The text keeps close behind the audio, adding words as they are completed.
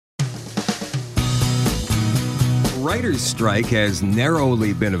writer's strike has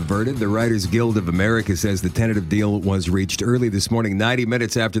narrowly been averted. The Writers Guild of America says the tentative deal was reached early this morning, 90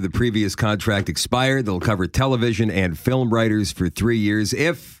 minutes after the previous contract expired. They'll cover television and film writers for 3 years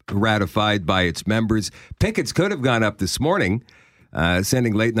if ratified by its members. Pickets could have gone up this morning,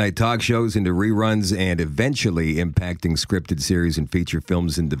 sending late-night talk shows into reruns and eventually impacting scripted series and feature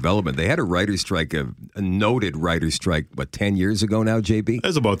films in development. They had a writer's strike, a noted writer's strike, 10 years ago now, JB?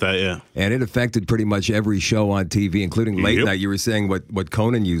 It's about that, yeah. And it affected pretty much every show on TV, including late night. You were saying what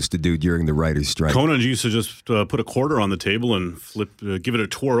Conan used to do during the writer's strike. Conan used to just put a quarter on the table and give it a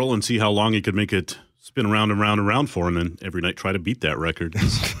twirl and see how long he could make it spin around and round and round for, and then every night try to beat that record.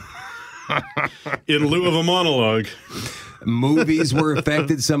 In lieu of a monologue. Movies were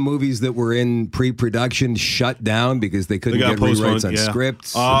affected. Some movies that were in pre-production shut down because they couldn't get rewrites on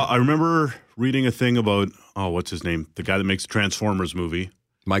scripts. I remember reading a thing about, what's his name? The guy that makes the Transformers movie.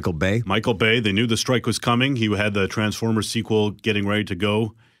 Michael Bay. Michael Bay. They knew the strike was coming. He had the Transformers sequel getting ready to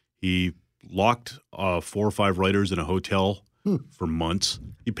go. He locked 4 or 5 writers in a hotel for months.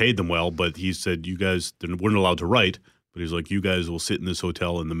 He paid them well, but he said, you guys weren't allowed to write. But he's like, you guys will sit in this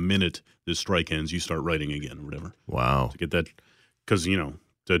hotel, and the minute this strike ends, you start writing again or whatever. Wow. To get that, because,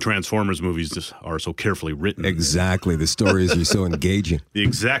 the Transformers movies just are so carefully written. Exactly. The stories are so engaging. The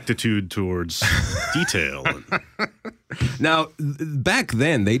exactitude towards detail. Now, back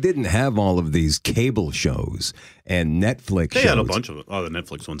then, they didn't have all of these cable shows and Netflix shows. They had a bunch of them. Oh, the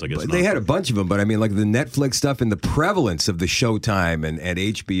Netflix ones, I guess. They had a bunch of them, but I mean, like the Netflix stuff and the prevalence of the Showtime and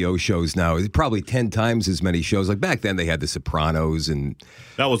HBO shows now is probably 10 times as many shows. Like back then, they had The Sopranos and...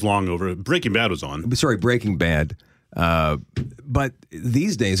 That was long over. Breaking Bad was on. Sorry, Breaking Bad. But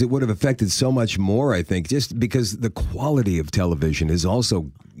these days, it would have affected so much more, I think, just because the quality of television has also,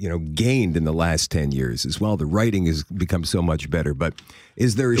 gained in the last 10 years as well. The writing has become so much better. But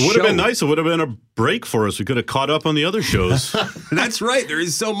is there a show? It would have been nice. It would have been a break for us. We could have caught up on the other shows. That's right. There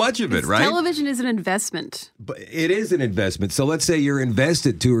is so much of it, right? Television is an investment. But it is an investment. So let's say you're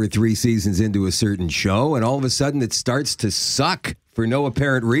invested 2 or 3 seasons into a certain show, and all of a sudden it starts to suck for no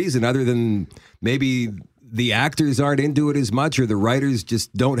apparent reason other than maybe the actors aren't into it as much or the writers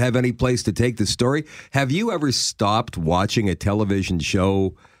just don't have any place to take the story. Have you ever stopped watching a television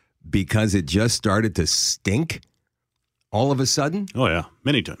show because it just started to stink all of a sudden? Oh, yeah.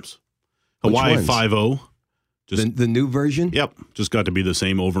 Many times. Which Hawaii ones? 5-0. The new version? Yep. Just got to be the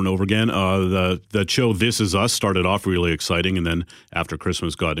same over and over again. The show This Is Us started off really exciting, and then after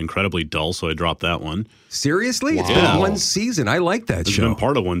Christmas got incredibly dull, so I dropped that one. Seriously? Wow. It's been 1 season. I like that It's show. been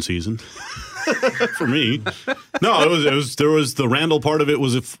part of 1 season. For me. No, there was the Randall part of it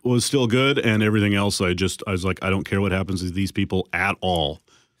was still good, and everything else I was like, I don't care what happens to these people at all.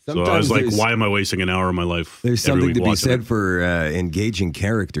 Sometimes so I was like, why am I wasting an hour of my life? There's something to be said for engaging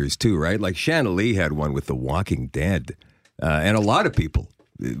characters too, right? Like Shanna Lee had one with The Walking Dead, and a lot of people.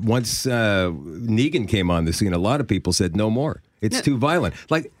 Once Negan came on the scene, a lot of people said no more. It's too violent.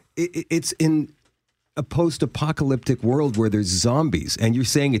 Like it's in a post-apocalyptic world where there's zombies, and you're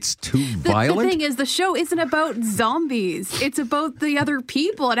saying it's too violent? The thing is, the show isn't about zombies. It's about the other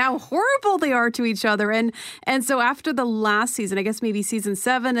people and how horrible they are to each other. And so after the last season, I guess maybe season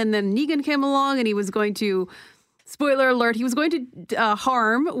 7, and then Negan came along, and he was going to, spoiler alert, he was going to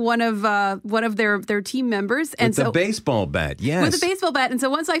harm one of their team members. And with a baseball bat, yes. With a baseball bat. And so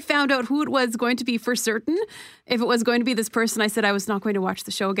once I found out who it was going to be for certain, if it was going to be this person, I said I was not going to watch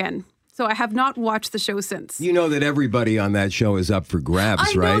the show again. So I have not watched the show since. You know that everybody on that show is up for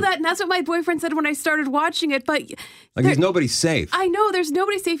grabs, right? I know that, and that's what my boyfriend said when I started watching it, but... there's nobody safe. I know, there's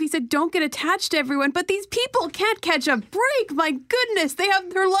nobody safe. He said, don't get attached to everyone, but these people can't catch a break. My goodness,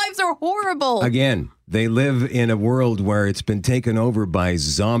 their lives are horrible. Again, they live in a world where it's been taken over by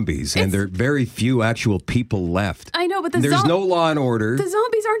zombies, and there are very few actual people left. I know, but there's no law and order. The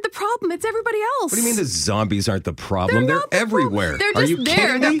zombies aren't the problem. It's everybody else. What do you mean the zombies aren't the problem? They're everywhere. They're are just you there.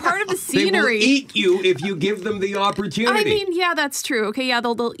 kidding They're me? part of the scenery. They will eat you if you give them the opportunity. I mean, yeah, that's true. Okay, yeah,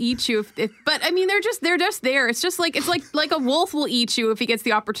 they'll eat you but I mean, they're just there. It's just like a wolf will eat you if he gets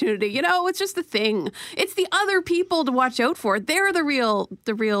the opportunity. It's just the thing. It's the other people to watch out for. They're the real.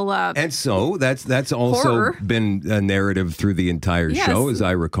 And so that's also horror. Been a narrative through the entire show, as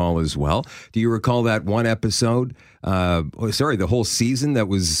I recall as well. Do you recall that one episode? The whole season that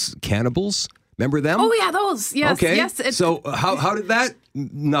was cannibals. Remember them? Oh yeah, those. Yes. Okay. Yes. So how did that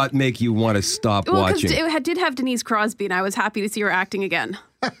not make you want to stop watching? Well, because it did have Denise Crosby, and I was happy to see her acting again.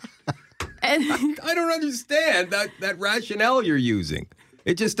 I don't understand that rationale you're using.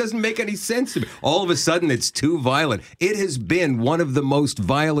 It just doesn't make any sense to me. All of a sudden, it's too violent. It has been one of the most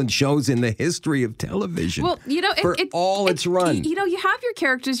violent shows in the history of television. Well, you know, for all its run. You know, you have your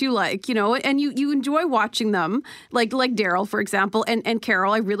characters you like, you know, and you enjoy watching them, like Daryl, for example, and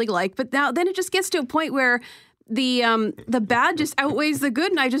Carol, I really like. But then it just gets to a point where the bad just outweighs the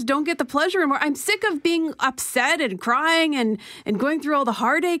good, and I just don't get the pleasure anymore. I'm sick of being upset and crying and going through all the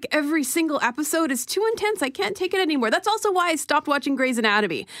heartache. Every single episode is too intense. I can't take it anymore. That's also why I stopped watching Grey's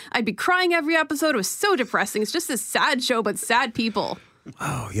Anatomy. I'd be crying every episode. It was so depressing. It's just a sad show, but sad people.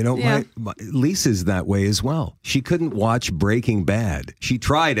 Oh, you know, my Lisa's that way as well. She couldn't watch Breaking Bad. She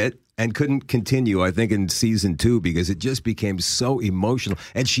tried it and couldn't continue, I think, in season 2 because it just became so emotional.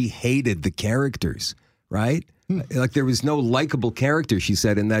 And she hated the characters, right? Like there was no likable character, she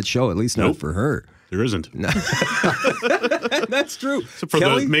said, in that show, at least not for her. There isn't. That's true. Except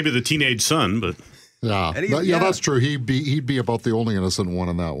for maybe the teenage son, but... Yeah, that's true. He'd be about the only innocent one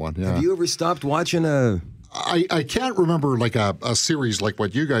in that one. Yeah. Have you ever stopped watching a... I can't remember like a series like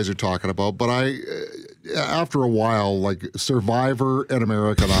what you guys are talking about, but after a while, like Survivor and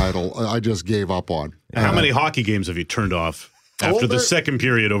American Idol, I just gave up on. How many hockey games have you turned off after the second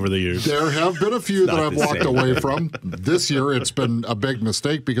period over the years? There have been a few that I've walked away from. This year, it's been a big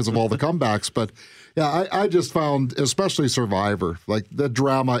mistake because of all the comebacks. But yeah, I just found, especially Survivor, like the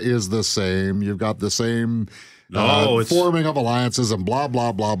drama is the same. You've got the same forming of alliances and blah,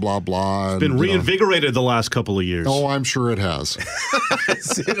 blah, blah, blah, blah. It's been reinvigorated the last couple of years. Oh, I'm sure it has.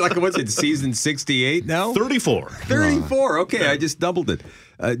 Like, what's it, season 68 now? 34. 34. Okay, I just doubled it.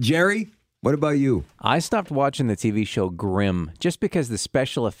 Jerry? What about you? I stopped watching the TV show Grimm just because the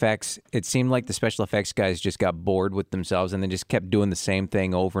special effects, it seemed like the special effects guys just got bored with themselves and they just kept doing the same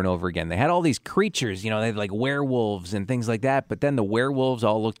thing over and over again. They had all these creatures, you know, they had like werewolves and things like that, but then the werewolves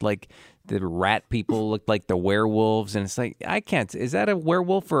all looked like the rat people looked like the werewolves, and it's like, I can't, is that a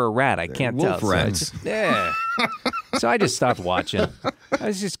werewolf or a rat? I can't tell. Wolf rats. So I just stopped watching. I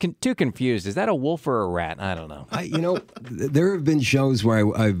was just too confused. Is that a wolf or a rat? I don't know. There have been shows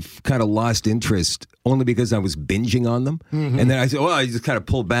where I've kind of lost interest only because I was binging on them. Mm-hmm. And then I said, well, I just kind of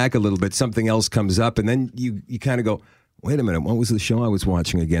pull back a little bit. Something else comes up. And then you kind of go, wait a minute, what was the show I was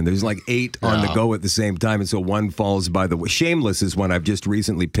watching again? There's like 8 on the go at the same time. And so one falls by the way. Shameless is one I've just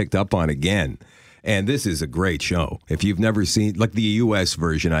recently picked up on again. And this is a great show. If you've never seen, like the U.S.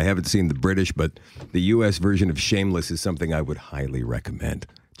 version, I haven't seen the British, but the U.S. version of Shameless is something I would highly recommend.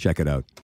 Check it out.